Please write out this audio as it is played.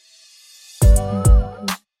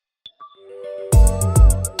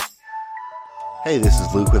Hey, this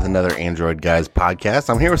is Luke with another Android Guys podcast.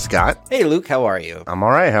 I'm here with Scott. Hey, Luke, how are you? I'm all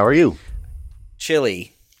right. How are you?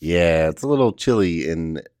 Chilly. Yeah, it's a little chilly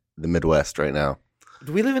in the Midwest right now.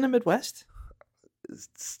 Do we live in the Midwest?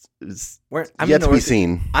 It's I'm yet in to be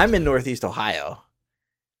seen. I'm in Northeast Ohio.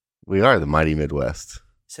 We are the mighty Midwest.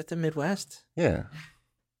 Is that the Midwest? Yeah.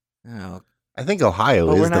 Oh, I think Ohio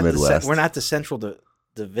but is we're the not Midwest. we're not the Central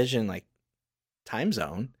Division like time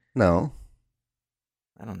zone. No,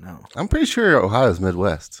 I don't know. I'm pretty sure Ohio's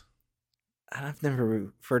Midwest. I've never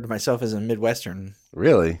referred to myself as a Midwestern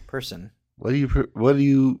Really? person. What do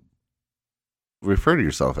you refer to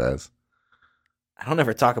yourself as? I don't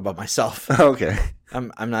ever talk about myself. Okay.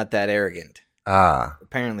 I'm not that arrogant. Ah.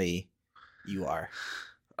 Apparently, you are.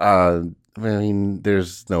 I mean,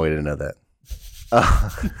 there's no way to know that.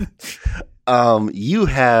 You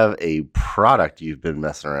have a product you've been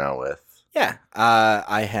messing around with. Yeah.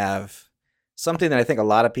 I have something that I think a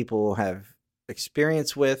lot of people have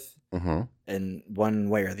experience with in one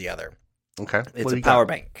way or the other. Okay. It's a power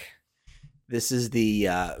bank. This is the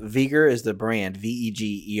Veger is the brand,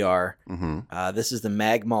 Veger. This is the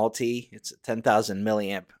Mag Multi. It's a 10,000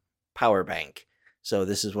 milliamp power bank. So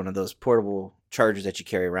this is one of those portable chargers that you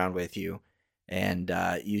carry around with you and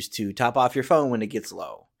use to top off your phone when it gets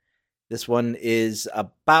low. This one is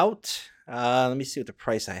about, let me see what the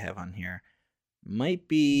price I have on here. Might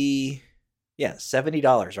be,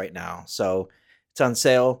 $70 right now. So it's on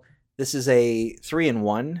sale. This is a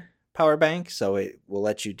 3-in-1 power bank, so it will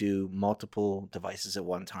let you do multiple devices at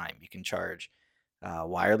one time. You can charge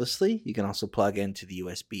wirelessly. You can also plug into the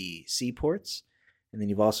USB-C ports. And then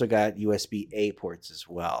you've also got USB-A ports as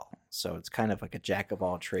well. So it's kind of like a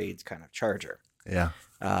jack-of-all-trades kind of charger. Yeah.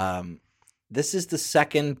 This is the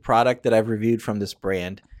second product that I've reviewed from this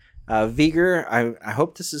brand. Veger, I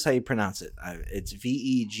hope this is how you pronounce it. It's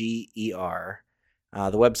Veger.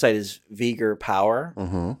 The website is Veger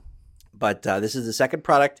Power. But this is the second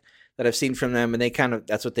product that I've seen from them, and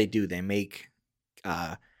that's what they do. They make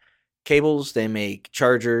cables, they make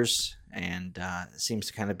chargers, and it seems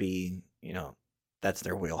to kind of be, that's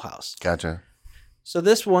their wheelhouse. Gotcha. So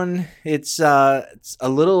this one, it's a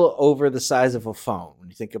little over the size of a phone. When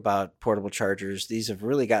you think about portable chargers, these have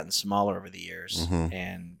really gotten smaller over the years,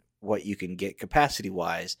 and what you can get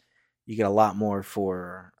capacity-wise, you get a lot more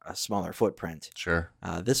for a smaller footprint. Sure.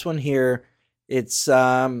 This one here, it's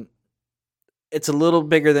a little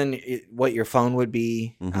bigger than what your phone would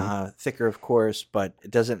be, thicker, of course, but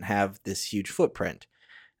it doesn't have this huge footprint.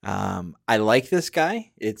 I like this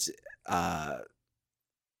guy. It's at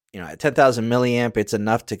 10,000 milliamp, it's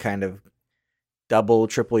enough to kind of double,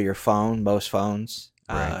 triple your phone, most phones.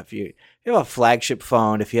 Right. If you have a flagship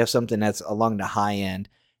phone, if you have something that's along the high end,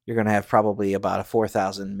 you're going to have probably about a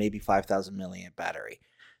 4,000, maybe 5,000 milliamp battery.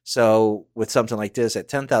 So with something like this at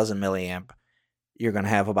 10,000 milliamp, you're going to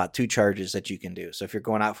have about 2 charges that you can do. So if you're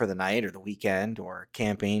going out for the night or the weekend or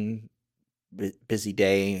camping, busy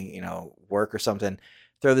day, work or something,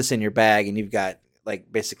 throw this in your bag and you've got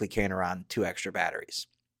like basically carrying around 2 extra batteries.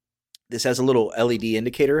 This has a little LED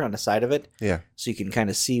indicator on the side of it. Yeah. So you can kind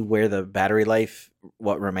of see where the battery life,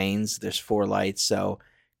 what remains. There's 4 lights. So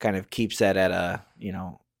kind of keeps that at a,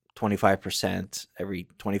 25% every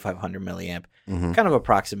 2,500 milliamp. Kind of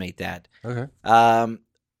approximate that. Okay.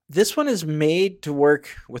 This one is made to work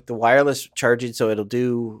with the wireless charging. So it'll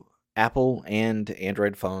do Apple and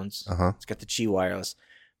Android phones. It's got the Qi wireless,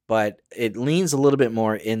 but it leans a little bit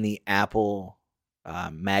more in the Apple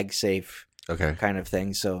MagSafe kind of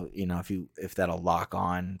thing. So, if that'll lock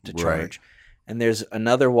on to charge. Right. And there's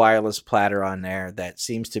another wireless platter on there that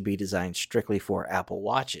seems to be designed strictly for Apple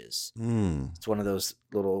Watches. It's one of those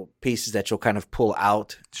little pieces that you'll kind of pull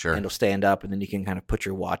out and it'll stand up, and then you can kind of put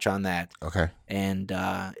your watch on that. Okay. And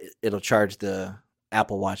it'll charge the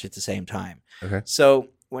Apple Watch at the same time. Okay. So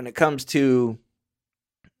when it comes to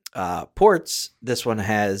ports, this one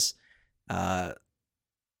has the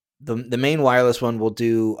main wireless one will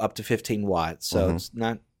do up to 15 watts. So it's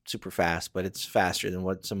not super fast, but it's faster than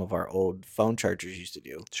what some of our old phone chargers used to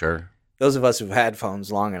do. Sure. Those of us who've had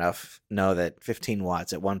phones long enough know that 15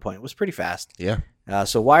 watts at one point was pretty fast. Yeah.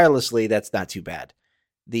 So wirelessly, that's not too bad.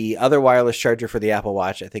 The other wireless charger for the Apple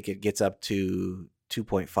Watch, I think it gets up to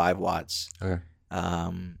 2.5 watts. Okay.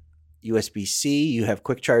 USB-C, you have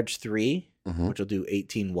Quick Charge 3, which will do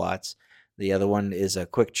 18 watts. The other one is a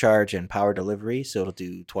quick charge and power delivery, so it'll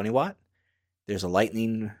do 20 watt. There's a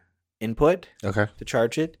lightning input to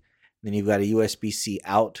charge it. Then you've got a USB-C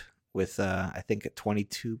out with, I think, at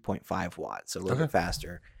 22.5 watts, so a little bit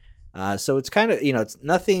faster. So it's kind of, it's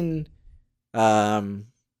nothing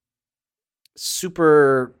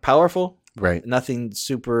super powerful. Right. Nothing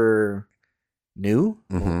super new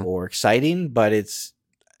or exciting, but it's,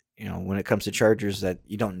 when it comes to chargers, that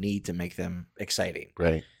you don't need to make them exciting.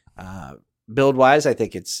 Right. Build wise, I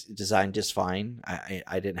think it's designed just fine.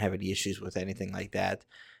 I didn't have any issues with anything like that.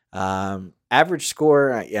 Average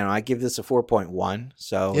score, I give this a 4.1,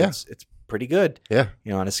 so it's pretty good. Yeah.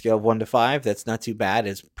 On a scale of 1 to 5, that's not too bad.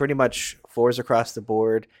 It's pretty much 4s across the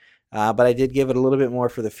board. But I did give it a little bit more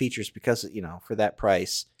for the features because, for that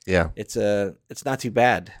price, it's not too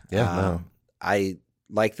bad. Yeah. No. I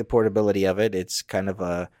like the portability of it. It's kind of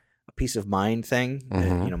a peace of mind thing.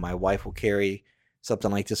 My wife will carry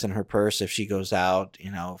something like this in her purse if she goes out,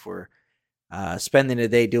 if we're spending a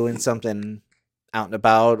day doing something out and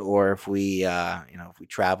about, or if we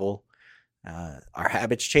travel, our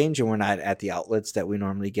habits change and we're not at the outlets that we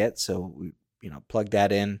normally get. So we, plug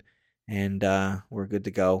that in and we're good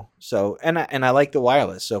to go. So, and I like the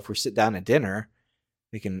wireless. So if we sit down at dinner,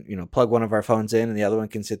 we can, plug one of our phones in and the other one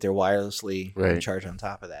can sit there wirelessly and charge on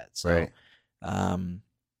top of that. So,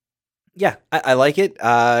 I like it.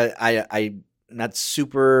 I'm not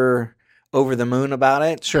super over the moon about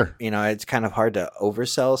it. Sure. It's kind of hard to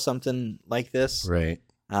oversell something like this. Right.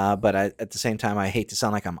 But at the same time, I hate to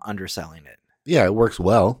sound like I'm underselling it. Yeah, it works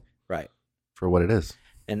well. Right. For what it is.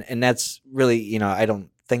 And that's really, I don't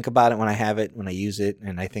think about it when I have it, when I use it.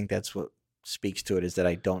 And I think that's what speaks to it, is that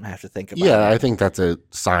I don't have to think about it. Yeah, I think that's a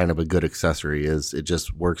sign of a good accessory, is it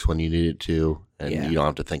just works when you need it to, and you don't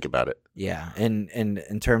have to think about it. Yeah. And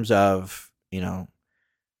in terms of,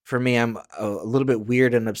 for me, I'm a little bit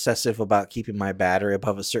weird and obsessive about keeping my battery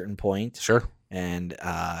above a certain point. Sure. And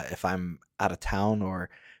if I'm out of town or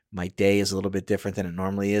my day is a little bit different than it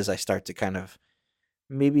normally is, I start to kind of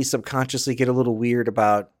maybe subconsciously get a little weird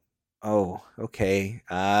about,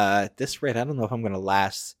 at this rate, I don't know if I'm going to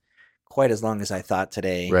last quite as long as I thought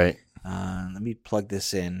today. Right. Let me plug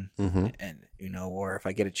this in and, or if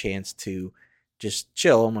I get a chance to just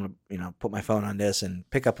chill, I'm going to, put my phone on this and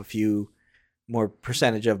pick up a few more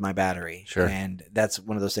percentage of my battery. Sure. And that's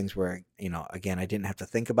one of those things where, again, I didn't have to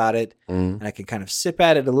think about it and I can kind of sip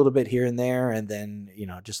at it a little bit here and there. And then,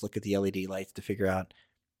 just look at the LED lights to figure out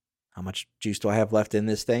how much juice do I have left in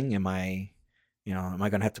this thing? Am I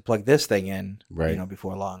going to have to plug this thing in,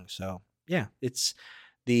 before long? So yeah, it's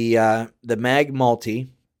the Mag Multi.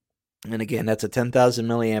 And again, that's a 10,000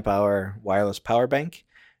 milliamp hour wireless power bank.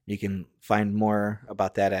 You can find more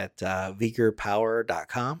about that at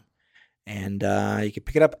VeegerPower.com. And you can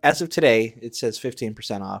pick it up as of today. It says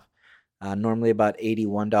 15% off. Normally about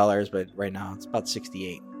 $81, but right now it's about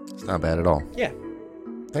 $68. It's not bad at all. Yeah.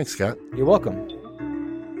 Thanks, Scott. You're welcome.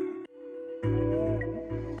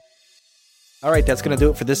 All right, that's going to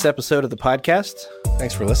do it for this episode of the podcast.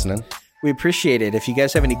 Thanks for listening. We appreciate it. If you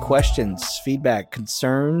guys have any questions, feedback,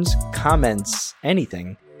 concerns, comments,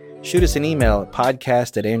 anything, shoot us an email at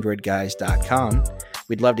podcast@androidguys.com.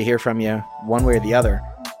 We'd love to hear from you one way or the other.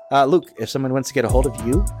 Luke, if someone wants to get a hold of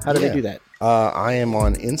you, how do they do that? I am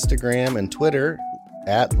on Instagram and Twitter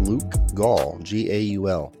at Luke Gaul,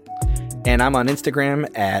 Gaul. And I'm on Instagram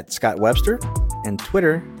at Scott Webster and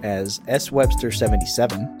Twitter as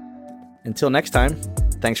SWebster77. Until next time,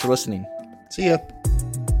 thanks for listening. See ya.